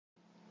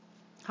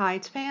Hi,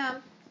 it's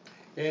Pam.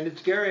 And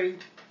it's Gary.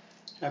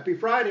 Happy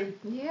Friday.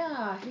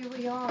 Yeah, here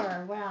we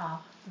are. Wow,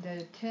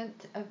 the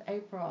 10th of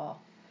April.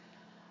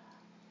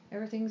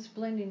 Everything's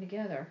blending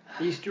together.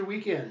 Easter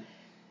weekend.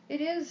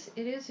 It is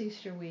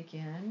Easter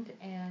weekend,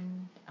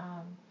 and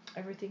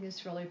everything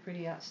is really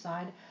pretty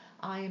outside.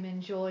 I am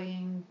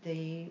enjoying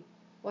the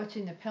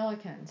watching the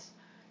pelicans.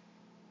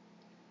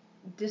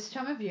 This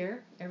time of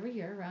year, every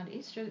year around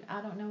Easter,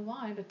 I don't know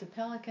why, but the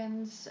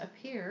pelicans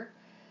appear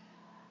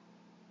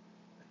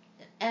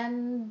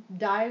and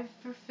dive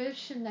for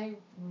fish, and they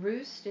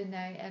roost, and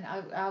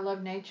I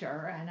love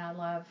nature, and I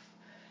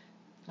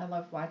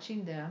love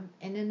watching them,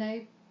 and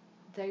then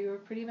they were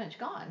pretty much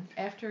gone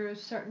after a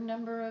certain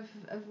number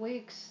of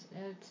weeks.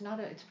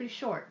 It's pretty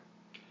short.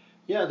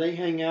 Yeah, they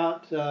hang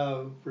out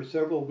for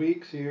several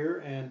weeks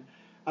here, and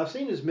I've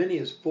seen as many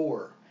as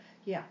four.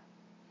 Yeah,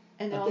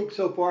 and I they'll. think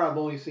so far I've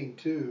only seen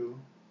two.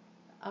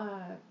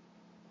 Uh,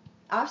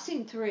 I've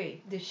seen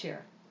three this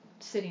year,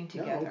 sitting Oh,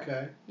 together.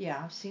 okay.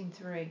 Yeah, I've seen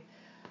three.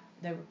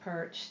 They were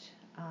perched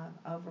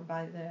over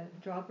by the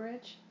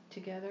drawbridge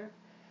together,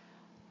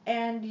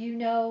 and you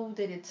know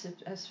that it's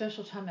a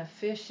special time of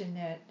fish in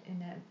the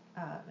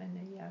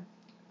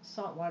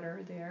salt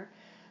water there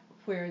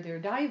where they're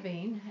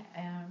diving,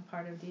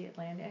 part of the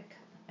Atlantic,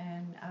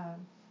 and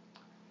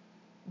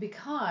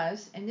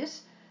because and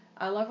this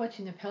I love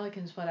watching the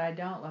pelicans. What I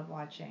don't love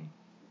watching,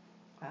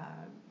 uh,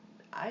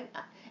 I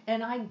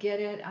and I get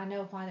it. I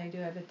know why they do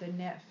it, but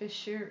the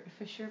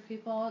fisher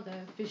people, the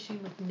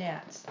fishing with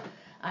nets,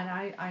 and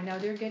I know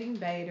they're getting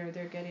bait or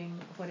they're getting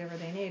whatever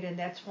they need, and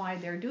that's why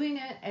they're doing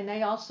it. And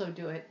they also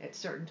do it at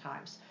certain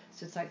times.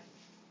 So it's like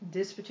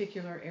this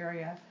particular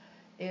area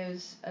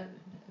is a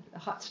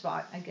hot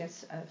spot, I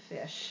guess, of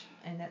fish,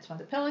 and that's why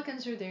the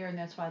pelicans are there, and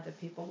that's why the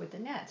people with the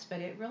nets. But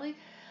it really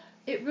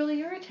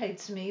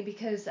irritates me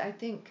because I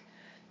think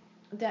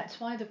that's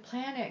why the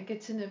planet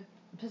gets in the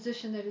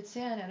position that it's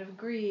in out of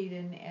greed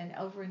and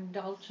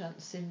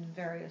overindulgence in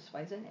various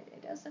ways, and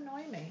it does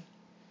annoy me.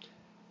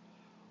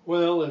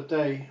 Well, if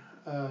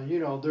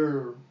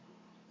they're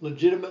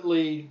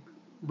legitimately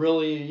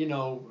really,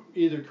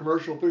 either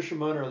commercial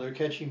fishermen or they're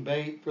catching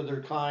bait for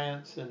their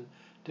clients and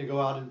to go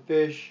out and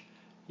fish,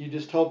 you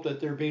just hope that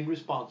they're being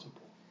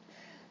responsible.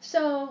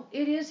 So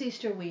it is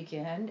Easter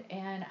weekend,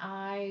 and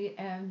I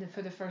am,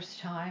 for the first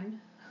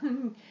time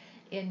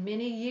in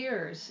many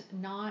years,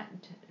 not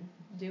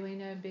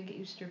doing a big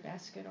Easter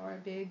basket or a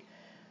big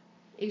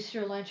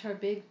Easter lunch or a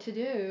big to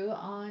do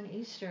on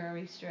Easter,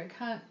 Easter egg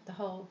hunt, the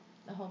whole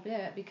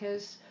bit,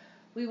 because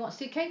we won't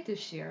see Kate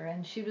this year,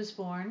 and she was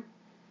born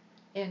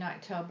in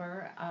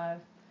October of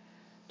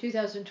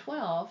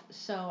 2012.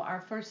 So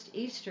our first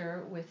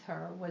Easter with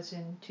her was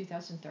in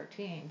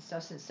 2013. So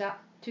since that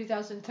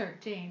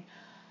 2013,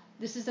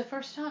 this is the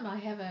first time I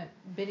haven't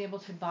been able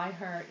to buy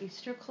her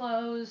Easter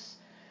clothes,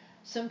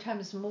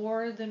 sometimes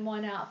more than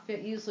one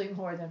outfit, usually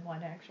more than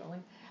one actually,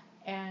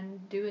 and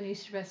do an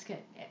Easter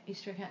basket,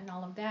 Easter hunt, and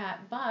all of that.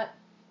 But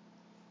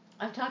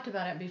I've talked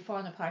about it before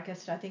on the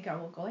podcast. I think I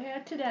will go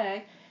ahead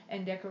today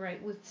and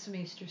decorate with some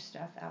Easter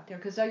stuff out there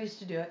because I used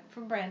to do it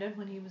for Brandon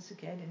when he was a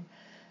kid and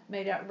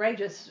made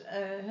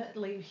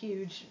outrageously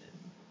huge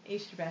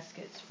Easter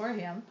baskets for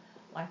him,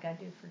 like I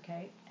do for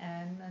Kate,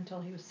 and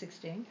until he was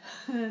 16,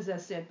 as I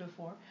said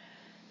before.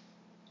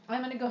 I'm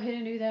going to go ahead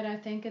and do that, I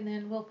think, and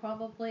then we'll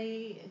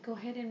probably go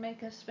ahead and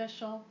make a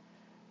special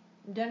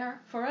dinner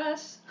for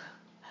us,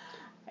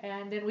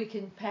 and then we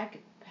can pack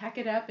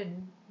it up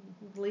and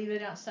leave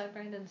it outside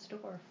Brandon's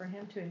door for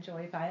him to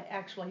enjoy if I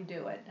actually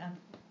do it. I'm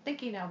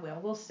thinking I will.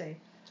 We'll see.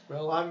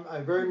 Well,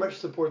 I very much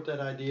support that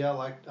idea.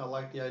 I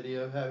like the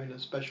idea of having a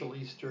special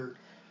Easter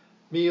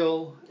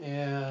meal,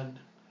 and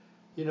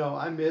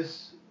I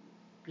miss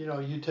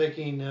you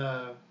taking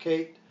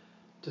Kate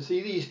to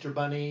see the Easter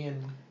Bunny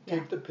and Yeah,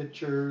 take the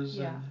pictures,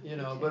 yeah,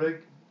 and me but too. I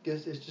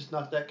guess it's just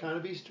not that kind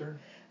of Easter.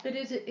 But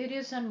it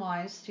is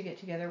unwise to get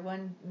together.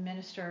 One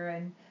minister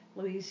in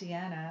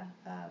Louisiana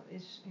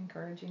is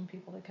encouraging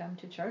people to come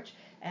to church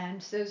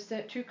and says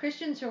that true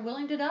Christians are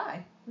willing to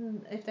die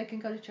if they can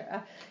go to church.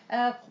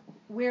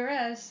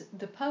 Whereas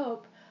the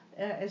Pope,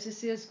 as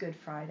this is Good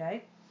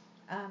Friday,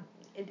 um,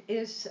 it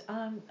is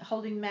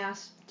holding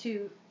mass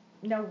to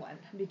no one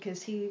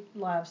because he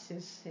loves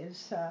his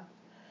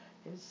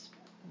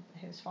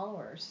his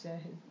followers.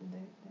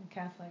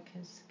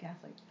 His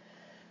Catholic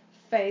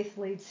faith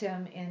leads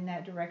him in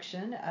that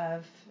direction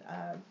of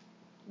uh,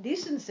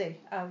 decency,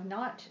 of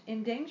not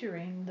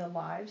endangering the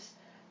lives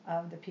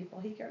of the people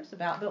he cares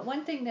about. But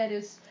one thing that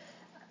is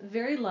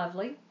very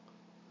lovely,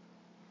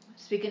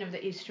 speaking of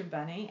the Easter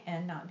Bunny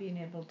and not being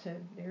able to,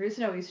 there is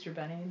no Easter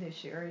Bunny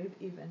this year,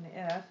 even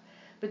if,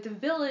 but the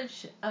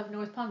village of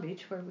North Palm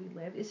Beach, where we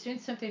live, is doing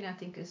something I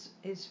think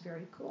is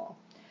very cool.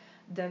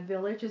 The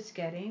village is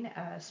getting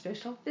a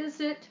special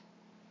visit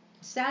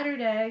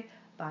Saturday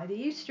by the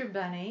Easter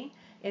Bunny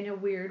in a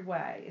weird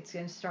way. It's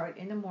going to start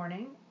in the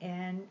morning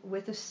and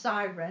with a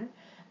siren,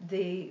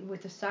 the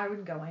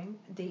siren going,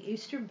 the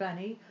Easter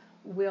Bunny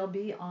will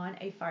be on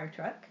a fire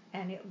truck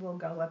and it will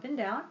go up and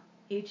down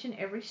each and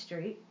every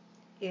street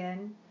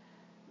in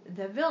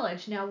the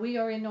village. Now we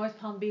are in North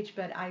Palm Beach,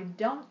 but I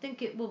don't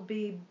think it will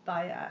be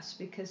by us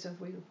because of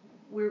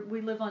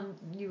we live on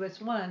US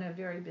 1, a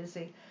very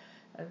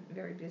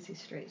busy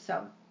street.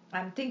 So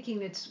I'm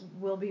thinking it's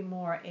will be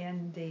more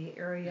in the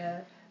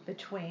area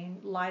between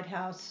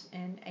Lighthouse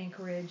and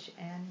Anchorage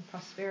and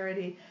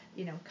Prosperity,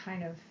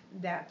 kind of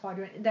that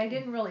quadrant. They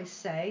didn't really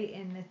say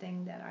in the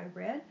thing that I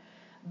read,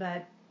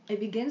 but it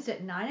begins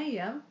at 9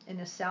 a.m. in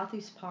the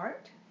southeast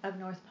part of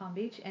North Palm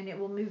Beach, and it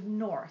will move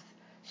north,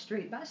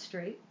 street by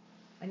street.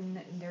 And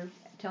they're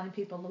telling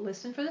people to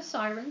listen for the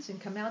sirens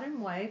and come out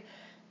and wave.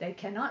 They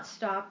cannot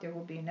stop. There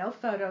will be no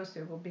photos.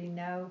 There will be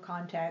no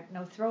contact,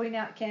 no throwing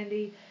out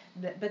candy.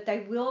 But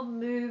they will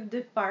move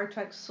the fire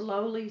truck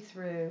slowly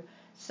through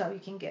so you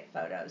can get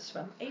photos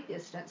from a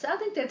distance. I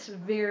think that's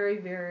very,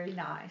 very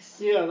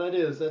nice. Yeah, that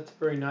is. That's a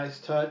very nice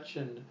touch,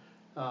 and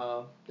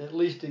at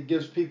least it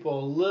gives people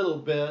a little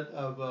bit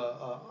of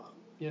a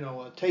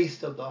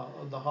taste of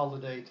the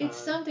holiday time. It's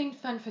something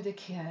fun for the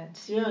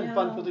kids. Yeah, and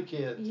fun for the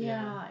kids.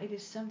 Yeah, it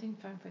is something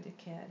fun for the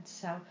kids.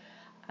 So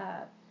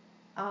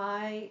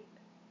I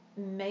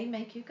may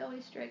make you go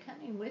Easter egg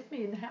hunting with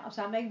me in the house.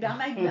 I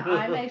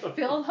may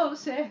fill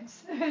those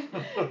eggs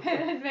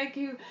and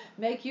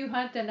make you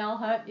hunt, and I'll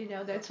hunt.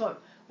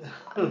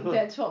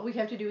 That's what we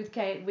have to do with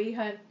Kate. We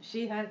hunt,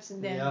 she hunts,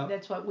 and then Yep.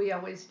 that's what we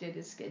always did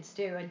as kids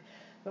too. And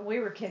when we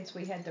were kids,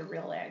 we had the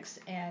real eggs,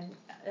 and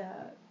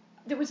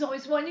there was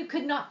always one you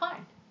could not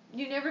find.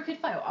 You never could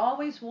find.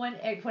 Always one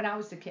egg when I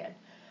was a kid.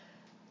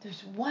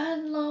 There's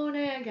one lone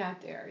egg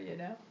out there.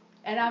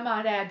 And I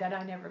might add that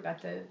I never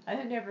got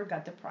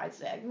the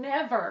prize egg.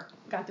 Never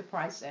got the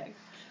prize egg.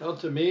 Well,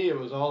 to me, it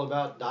was all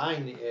about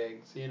dyeing the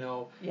eggs.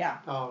 Yeah.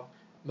 How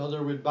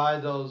mother would buy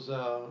those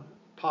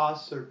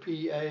PAS or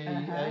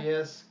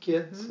PAAS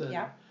kits. Mm-hmm. And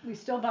Yeah. We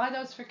still buy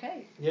those for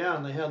Kate. yeah,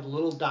 and they had the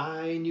little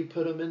dye, and you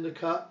put them in the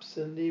cups,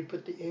 and you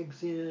put the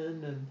eggs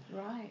in, and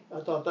Right.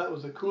 I thought that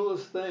was the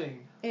coolest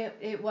thing.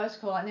 It was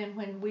cool. And then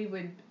when we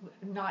would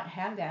not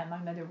have that, my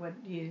mother would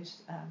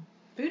use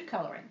food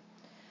coloring.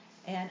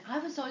 And I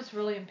was always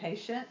really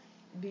impatient.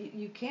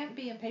 You can't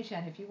be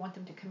impatient if you want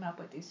them to come up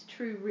with these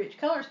true rich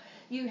colors.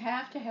 You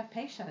have to have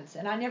patience,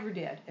 and I never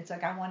did. It's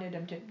like I wanted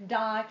them to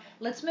dye.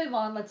 Let's move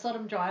on. Let's let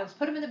them dry. Let's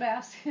put them in the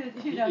basket.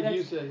 You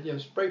could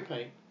use spray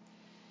paint.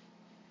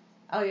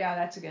 Oh yeah,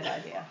 that's a good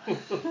idea.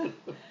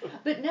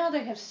 But now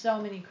they have so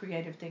many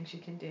creative things you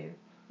can do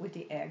with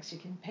the eggs. You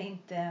can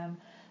paint them,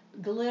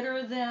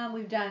 glitter them.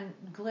 We've done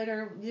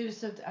glitter.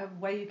 There's a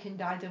way you can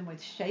dye them with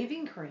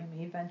shaving cream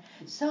even.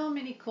 So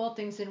many cool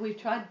things, and we've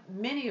tried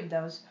many of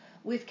those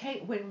with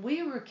Kate. When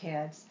we were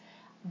kids,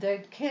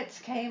 the kits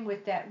came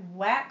with that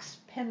wax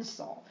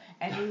pencil,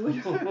 and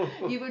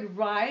you would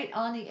write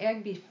on the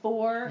egg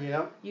before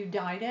Yep. you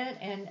dyed it.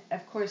 And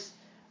of course,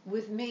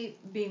 with me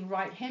being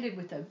right-handed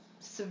with a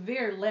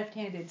severe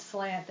left-handed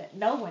slant that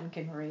no one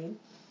can read,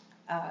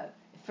 uh,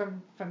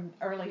 from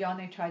early on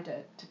they tried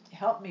to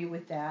help me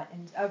with that,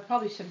 and I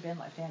probably should have been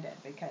left-handed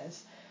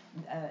because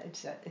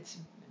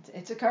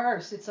it's a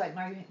curse. It's like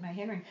my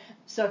handwriting.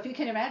 So if you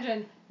can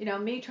imagine,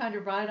 me trying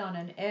to write on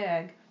an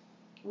egg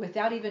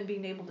without even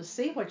being able to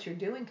see what you're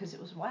doing because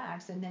it was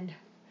wax, and then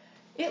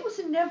it was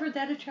never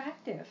that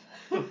attractive.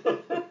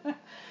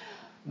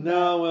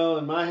 No, well,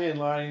 and my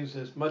handwriting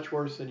is much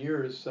worse than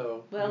yours,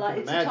 so Well, you can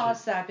it's imagine. a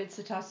toss-up. It's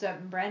a toss-up,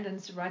 and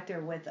Brandon's right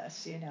there with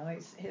us.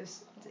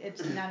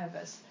 It's none of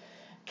us.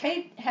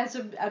 Kate has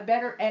a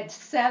better at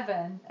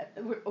 7.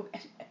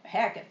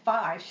 Heck, at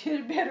 5, she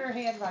had a better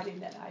handwriting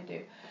than I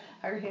do.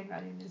 Her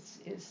handwriting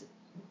is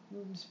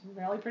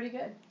really pretty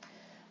good.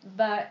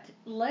 But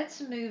let's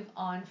move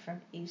on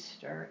from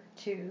Easter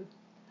to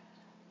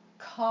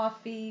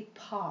coffee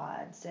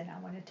pods, and I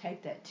want to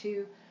take that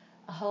to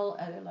a whole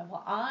other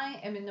level. I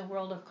am in the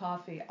world of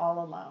coffee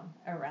all alone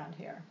around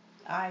here.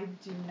 I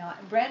do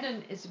not.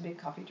 Brandon is a big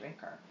coffee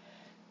drinker.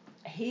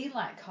 He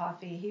liked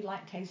coffee. He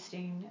liked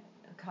tasting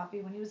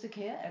coffee when he was a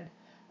kid.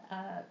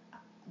 Uh,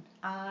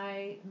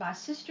 my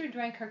sister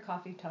drank her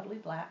coffee totally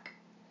black,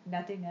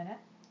 nothing in it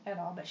at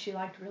all, but she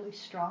liked really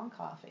strong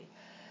coffee.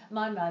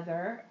 My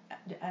mother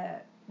uh,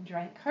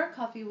 drank her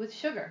coffee with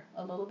sugar,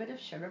 a little bit of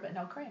sugar, but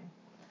no cream.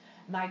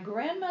 My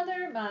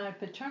grandmother, my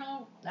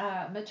maternal,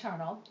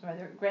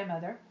 rather,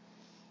 grandmother,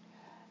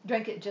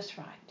 drank it just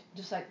right,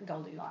 just like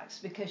Goldilocks,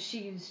 because she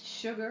used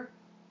sugar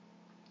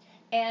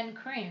and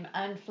cream,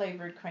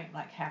 unflavored cream,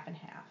 like half and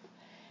half.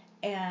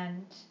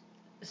 And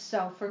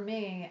so for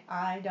me,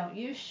 I don't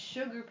use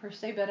sugar per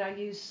se, but I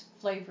use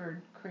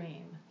flavored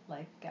cream,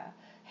 like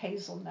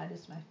hazelnut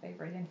is my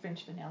favorite, and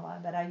French vanilla,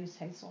 but I use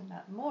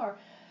hazelnut more.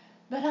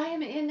 But I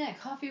am in that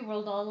coffee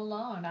world all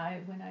alone.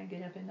 When I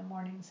get up in the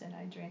mornings and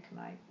I drink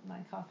my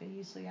coffee,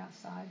 usually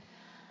outside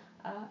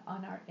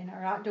in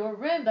our outdoor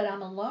room, but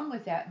I'm alone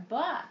with that.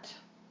 But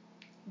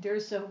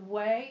there's a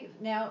way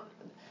now.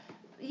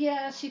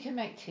 Yes, you can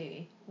make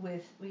tea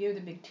with. You're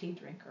the big tea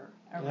drinker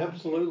around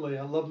Absolutely,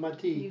 I love my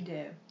here. You tea.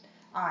 do,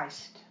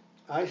 iced.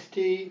 Iced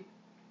tea,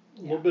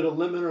 a Yeah. little bit of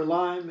lemon or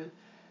lime,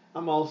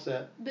 I'm all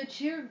set.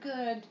 But you're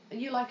good.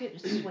 You like it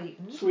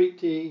sweetened. Sweet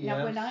tea, Now,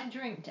 yes. when I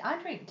drink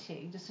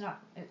tea, just not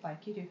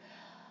like you do,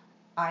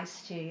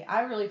 iced tea.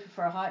 I really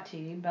prefer hot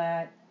tea,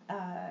 but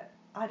uh,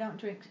 I don't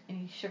drink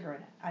any sugar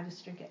in it. I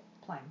just drink it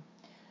plain.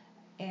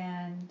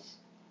 And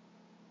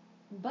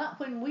but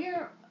when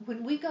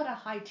we go to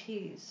high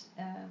teas,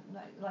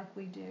 like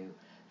we do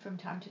from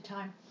time to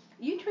time,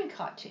 you drink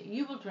hot tea.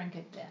 You will drink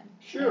it then.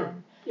 Sure.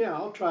 And Yeah,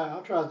 I'll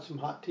try some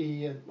hot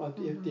tea and if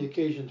the hmm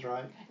occasion's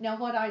right. now,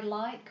 what I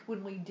like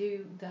when we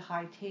do the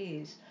high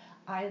teas,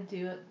 I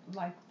do it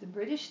like the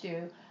British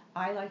do.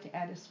 I like to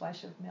add a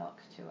splash of milk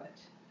to it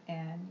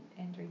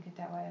and drink it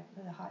that way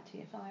with a hot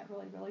tea. I find that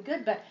really really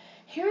good. But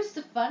here's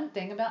the fun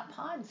thing about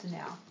pods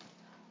now: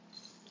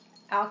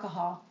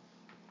 alcohol.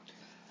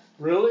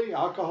 Really?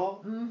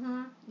 Alcohol?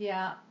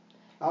 Yeah.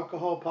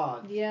 Alcohol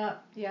pods. Yeah.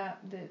 Yeah.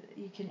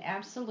 You can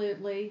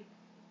absolutely.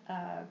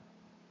 Uh,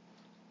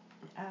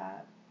 uh,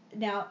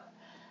 now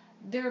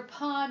there are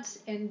pods,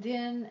 and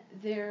then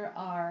there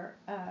are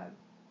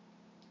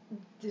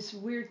this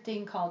weird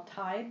thing called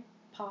Tide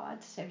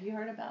Pods. Have you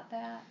heard about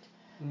that?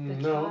 The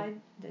No.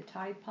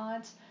 Tide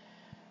Pods.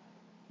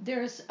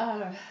 There's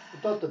I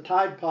thought the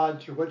Tide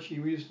Pods are what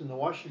you used in the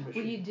washing well,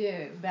 you machine.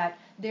 do, but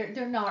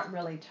they're not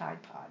really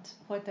Tide Pods.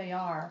 What they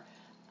are,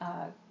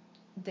 uh,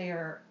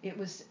 it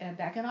was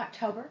back in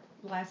October,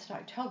 last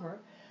October,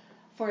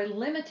 for a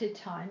limited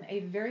time,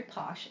 a very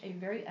posh, a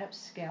very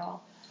upscale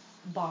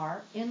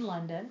bar in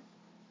London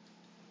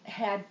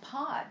had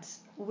pods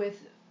with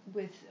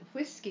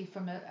whiskey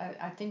from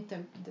I think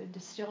the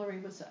distillery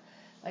was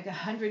like a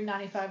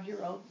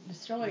 195-year-old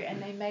distillery,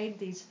 and they made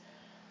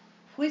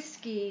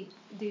whiskey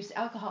these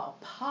alcohol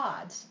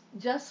pods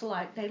just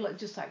like they look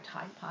just like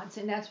Tide Pods,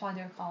 and that's why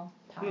they're called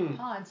Tide Hmm.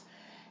 Pods.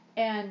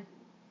 And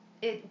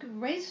it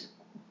raised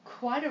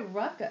quite a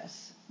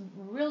ruckus,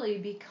 really,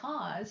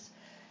 because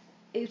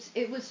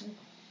it was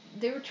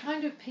they were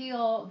trying to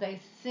appeal, they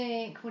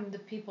think, when the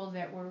people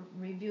that were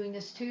reviewing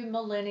this, to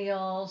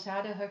millennials,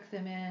 how to hook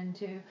them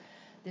into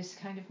this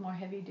kind of more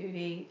heavy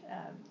duty,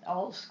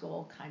 old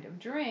school kind of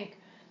drink.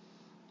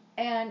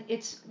 And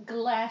it's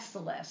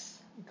glassless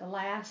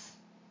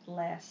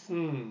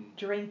Hmm.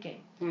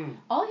 drinking. Hmm.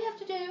 All you have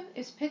to do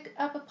is pick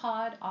up a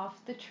pod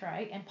off the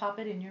tray and pop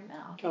it in your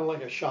mouth. Kind of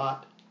like a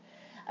shot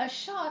A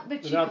shot,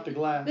 without the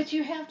glass. but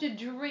you have to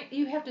drink.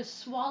 You have to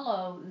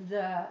swallow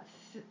the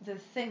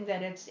thing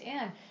that it's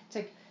in. It's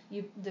like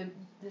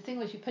the thing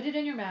was you put it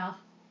in your mouth,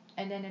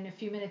 and then in a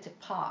few minutes it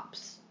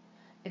pops.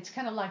 It's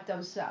kind of like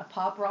those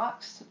pop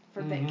rocks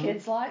for that Mm-hmm.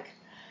 kids like.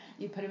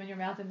 You put them in your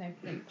mouth and they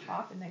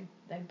pop and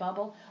they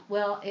bubble.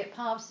 Well, it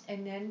pops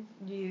and then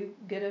you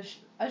get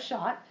a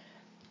shot,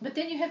 but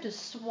then you have to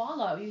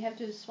swallow. You have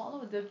to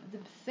swallow the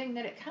thing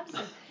that it comes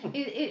in.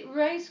 It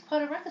raised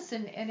quite a ruckus,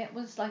 and it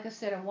was, like I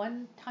said, a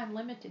one-time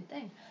limited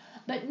thing.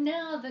 But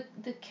now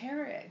the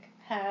Keurig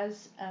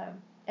has,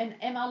 and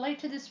am I late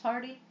to this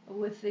party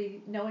with the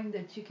knowing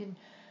that you can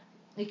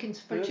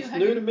for That's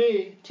new to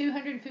me.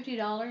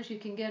 $250 you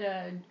can get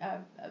a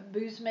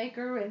booze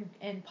maker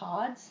and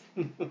pods.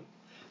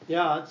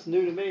 Yeah, it's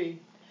new to me.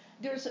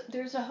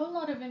 There's a whole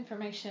lot of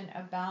information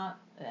about,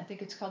 I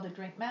think it's called the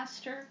Drink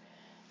Master.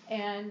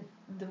 And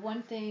the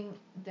one thing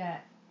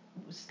that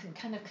was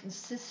kind of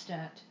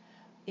consistent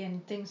in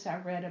things I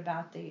read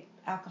about the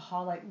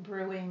alcoholic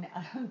brewing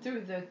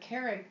through the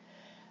Keurig,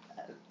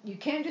 you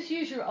can't just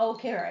use your old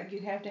Keurig.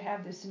 You have to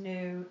have this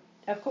new,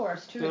 of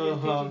course,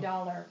 Uh-huh.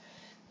 $250.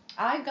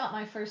 I got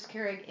my first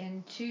Keurig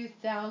in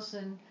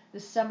 2000, the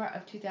summer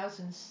of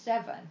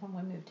 2007, when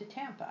we moved to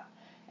Tampa,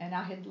 and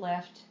I had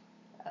left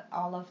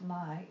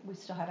we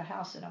still had a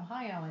house in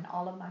Ohio, and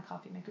all of my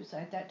coffee makers.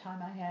 At that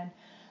time, I had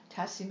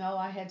Tassimo.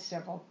 I had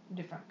several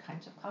different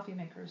kinds of coffee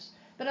makers,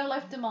 but I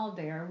left them all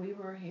there. We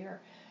were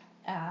here,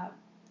 uh,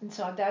 and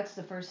so that's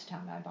the first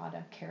time I bought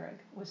a Keurig,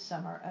 was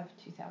summer of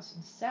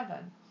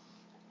 2007,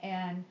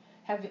 and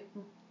have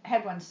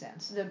had one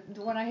since. The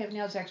one I have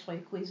now is actually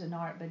a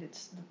Cuisinart, but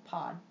it's the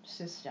pod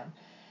system.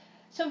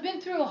 So I've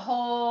been through a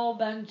whole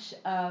bunch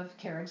of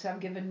Keurigs. I've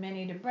given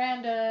many to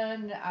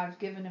Brandon. I've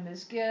given them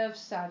as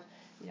gifts.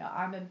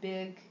 I'm a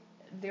big.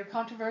 They're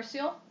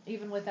controversial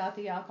even without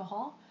the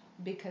alcohol,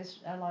 because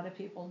a lot of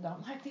people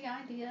don't like the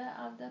idea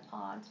of the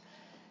pods.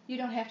 You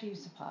don't have to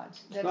use the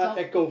pods. It's That's not all.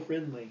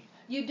 eco-friendly.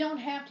 You don't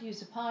have to use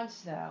the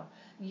pods though.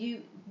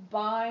 You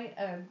buy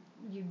a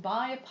you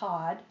buy a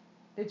pod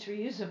that's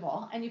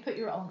reusable, and you put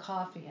your own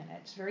coffee in it.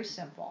 It's very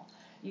simple.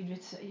 You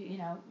just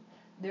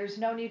there's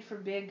no need for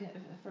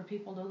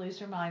people to lose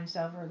their minds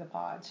over the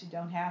pods. You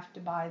don't have to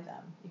buy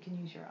them. You can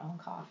use your own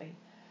coffee.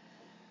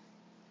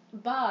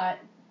 But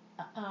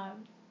uh,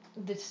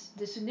 this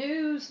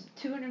new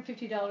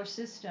 $250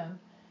 system,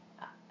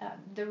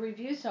 the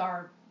reviews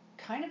are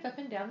kind of up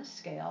and down the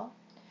scale.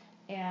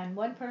 And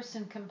one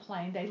person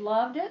complained they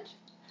loved it,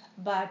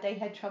 but they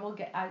had trouble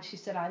she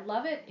said, I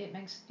love it.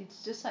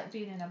 It's just like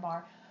being in a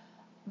bar,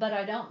 but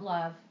I don't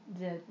love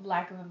the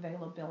lack of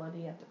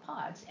availability of the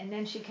pods. And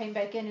then she came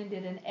back in and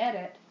did an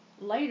edit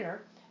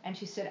later, and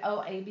she said,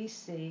 oh,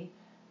 ABC,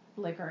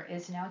 liquor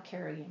is now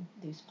carrying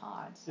these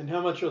pods. And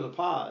how much are the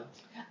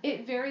pods?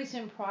 It varies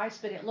in price,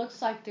 but it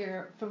looks like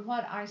they're, from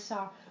what I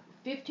saw,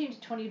 $15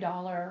 to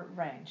 $20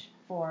 range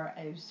for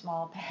a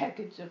small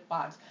package of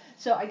pods.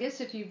 So I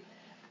guess if you,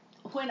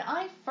 when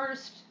I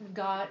first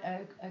got a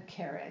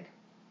Keurig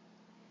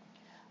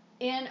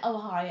in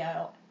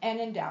Ohio and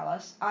in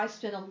Dallas, I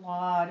spent a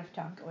lot of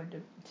time going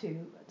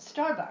to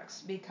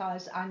Starbucks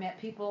because I met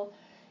people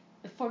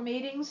for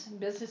meetings,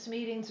 business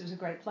meetings. It was a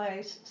great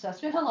place. So I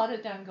spent a lot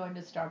of time going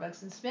to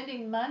Starbucks and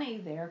spending money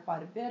there,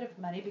 quite a bit of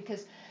money,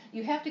 because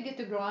you have to get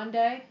the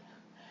grande,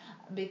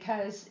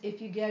 because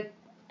if you get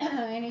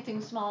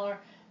anything smaller,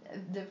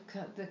 the,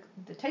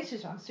 the taste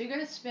is wrong. So you're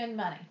going to spend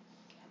money.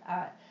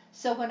 Uh,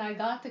 so when I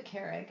got the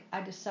Keurig,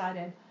 I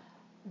decided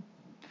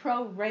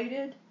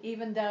prorated,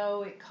 even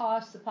though it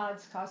costs, the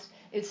pods cost,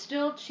 it's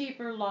still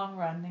cheaper long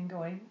run than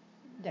going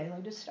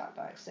daily to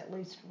Starbucks at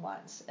least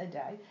once a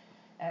day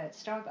at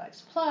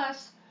Starbucks.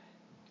 Plus,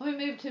 we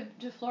moved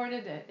to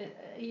Florida.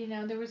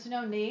 There was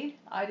no need.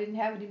 I didn't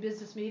have any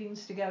business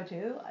meetings to go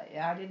to.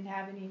 I didn't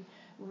have any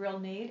real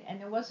need, and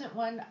there wasn't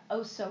one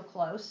oh so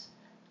close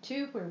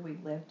to where we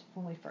lived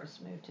when we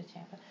first moved to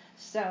Tampa.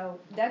 So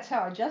that's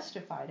how I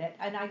justified it.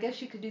 And I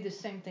guess you could do the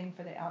same thing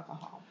for the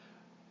alcohol.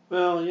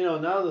 Well,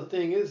 now the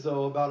thing is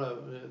though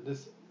about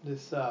this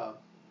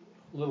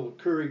little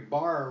Keurig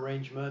bar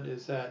arrangement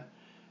is that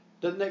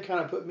doesn't that kind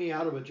of put me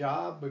out of a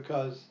job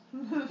because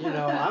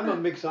I'm a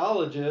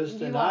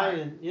mixologist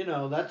and You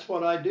are. that's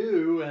what I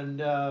do, and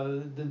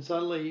then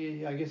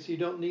suddenly I guess you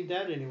don't need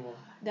that anymore.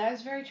 That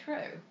is very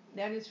true.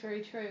 That is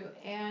very true.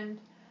 And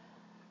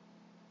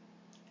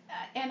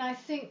I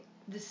think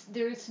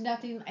there is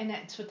nothing, and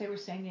that's what they were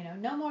saying.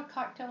 No more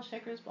cocktail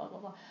shakers, blah blah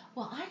blah.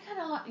 Well, I kind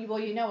of,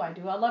 well, I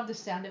do. I love the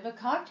sound of a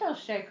cocktail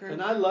shaker.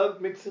 And I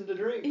love mixing the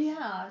drinks.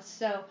 Yeah.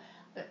 So,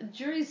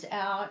 jury's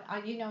out. I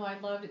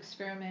love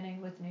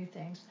experimenting with new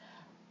things.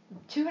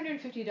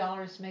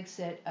 $250 makes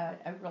it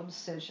a real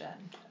decision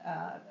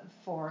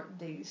for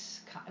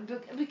these,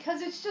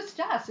 because it's just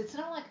us. It's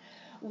not like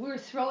we're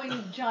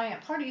throwing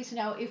giant parties.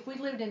 Now, if we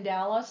lived in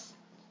Dallas,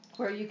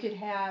 where you could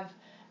have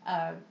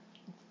uh,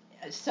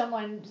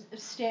 someone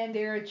stand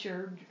there at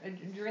your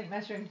drink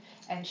master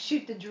and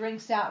shoot the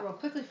drinks out real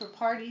quickly for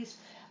parties,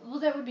 well,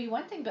 that would be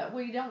one thing. But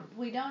we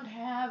don't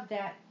have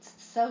that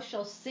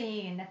social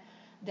scene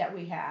that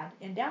we had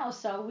in Dallas,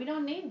 so we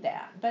don't need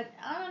that. But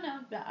I don't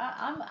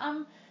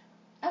know.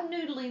 I'm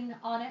noodling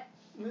on it.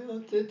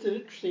 Well, it's an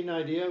interesting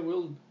idea.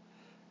 We'll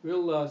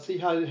see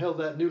how the hell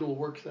that noodle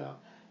works out.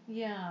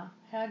 Yeah.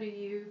 How do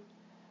you,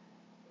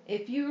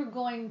 if you were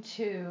going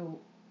to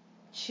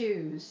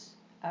choose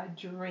a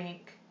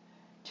drink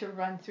to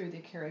run through the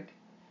Keurig,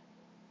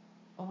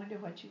 I wonder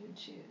what you would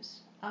choose.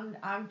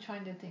 I'm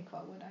trying to think,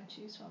 what would I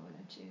choose? What would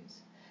I choose?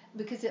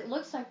 Because it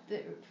looks like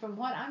from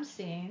what I'm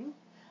seeing,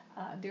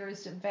 there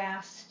is a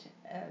vast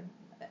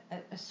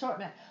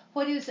assortment.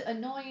 What is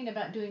annoying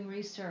about doing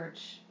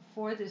research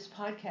for this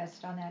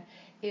podcast on that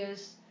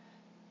is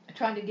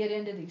trying to get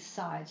into these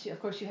sites. Of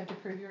course, you have to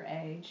prove your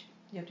age.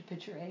 You have to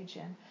put your age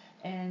in,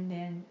 and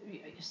then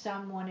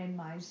some wanted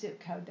my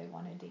zip code. They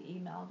wanted the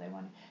email. They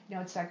wanted,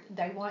 it's like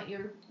they want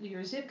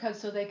your zip code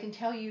so they can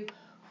tell you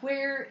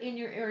where in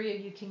your area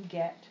you can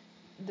get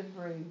the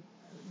brewing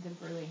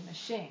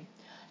machine.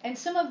 And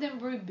some of them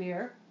brew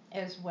beer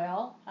as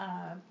well.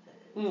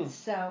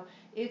 So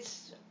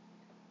it's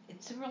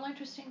a real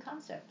interesting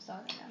concept. So I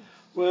don't know.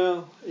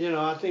 Well,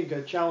 I think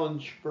a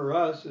challenge for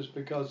us is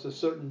because the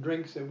certain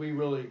drinks that we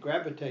really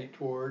gravitate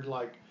toward,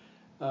 like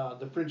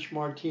the French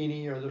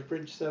Martini or the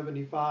French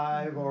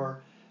 75,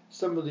 or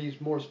some of these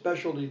more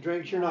specialty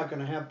drinks, you're not going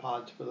to have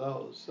pods for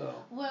those. So.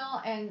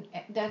 Well, and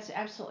that's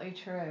absolutely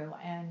true.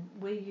 And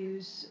we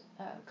use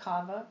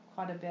kava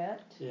quite a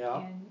bit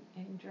Yeah.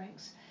 in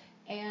drinks,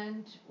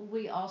 and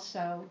we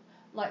also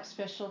like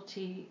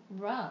specialty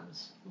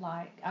rums,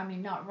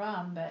 not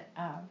rum, but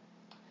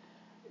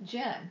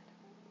gin,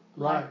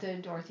 Right. like the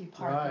Dorothy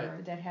Parker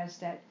Right. that has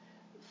that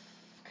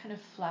kind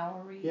of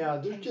flowery Yeah,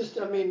 there's taste just,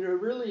 to I it. mean,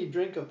 really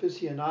drink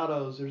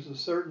aficionados, there's a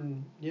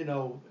certain,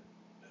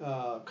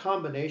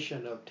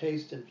 combination of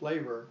taste and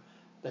flavor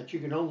that you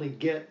can only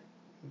get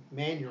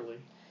manually.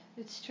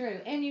 It's true,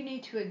 and you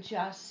need to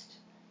adjust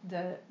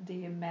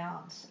the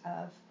amounts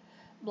of,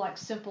 like,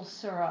 simple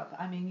syrup.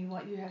 I mean,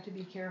 you have to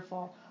be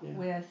careful Yeah.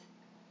 with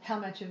how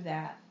much of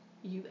that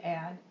you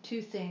add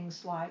to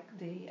things like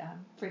the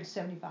Fridge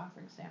 75, for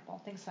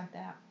example, things like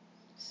that.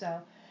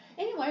 So,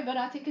 anyway, but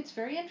I think it's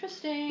very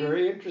interesting.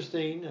 Very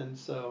interesting, and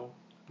so,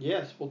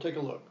 yes, we'll take a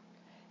look.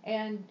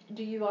 And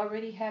do you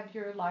already have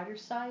your lighter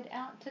side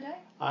out today?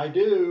 I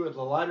do.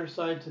 The lighter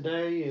side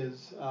today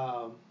is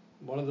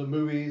one of the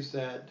movies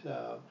that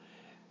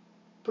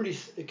pretty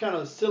kind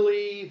of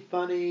silly,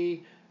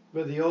 funny,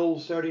 with the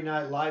old Saturday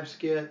Night Live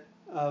skit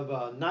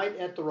of Night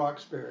at the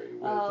Roxbury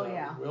with Oh,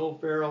 yeah. Will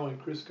Ferrell and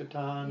Chris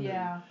Kattan.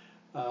 Yeah.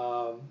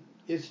 And,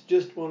 it's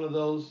just one of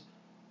those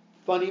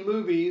funny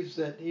movies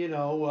that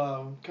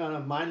kind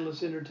of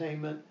mindless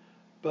entertainment,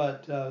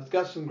 but it's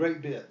got some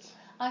great bits.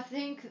 I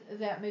think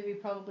that movie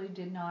probably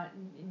did not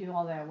do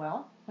all that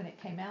well when it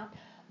came out,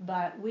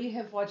 but we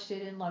have watched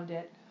it and loved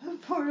it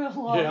for a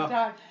long Yeah.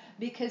 time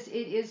because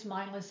it is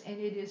mindless and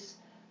it is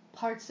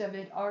parts of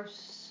it are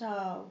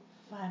so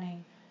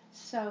funny.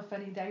 So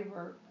funny. They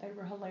were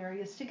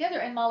hilarious together.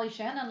 And Molly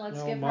Shannon, let's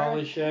No, give her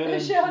Molly a Shannon,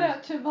 shout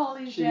out to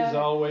Molly she's Shannon.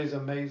 always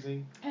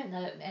amazing. And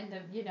the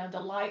the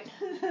light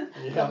the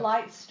Yeah.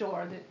 light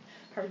store that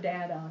her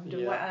dad owned.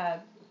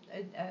 Yeah.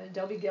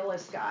 Dobie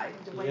Gillis guy.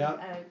 Dwayne,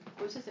 Yeah.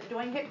 what's his name?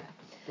 Dwayne Hickman.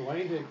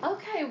 Dwayne Hickman.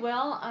 Okay,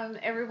 well,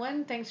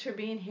 everyone, thanks for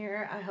being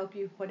here. I hope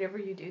you, whatever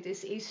you do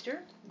this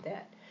Easter,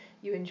 that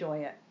you enjoy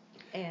it.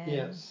 And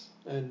Yes.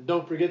 And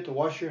don't forget to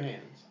wash your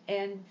hands.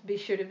 And be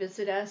sure to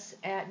visit us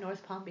at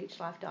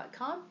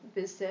northpalmbeachlife.com.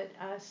 Visit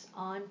us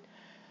on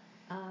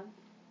um,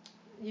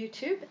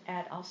 YouTube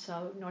at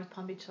also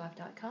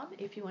northpalmbeachlife.com.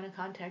 If you want to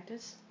contact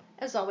us,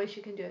 as always,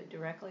 you can do it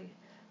directly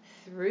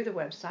through the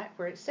website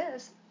where it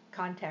says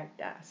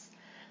contact us.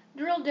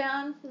 Drill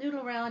down,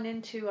 noodle around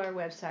into our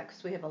website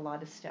because we have a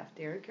lot of stuff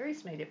there.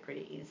 Gary's made it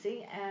pretty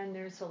easy, and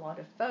there's a lot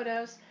of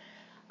photos.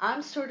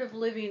 I'm sort of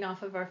living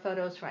off of our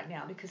photos right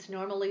now because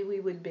normally we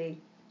would be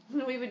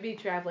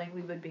traveling,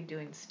 we would be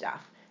doing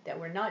stuff that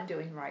we're not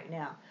doing right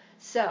now.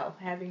 So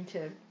having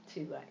to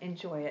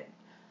enjoy it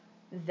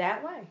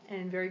that way,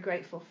 and very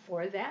grateful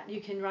for that.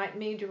 You can write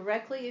me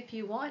directly if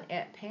you want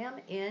at Pam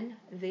in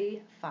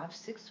the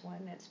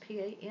 561. That's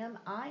PAMINTHE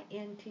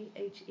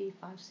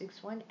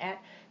 561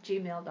 at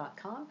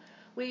gmail.com.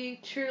 We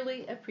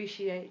truly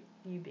appreciate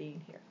you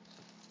being here.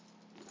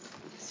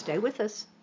 Stay with us.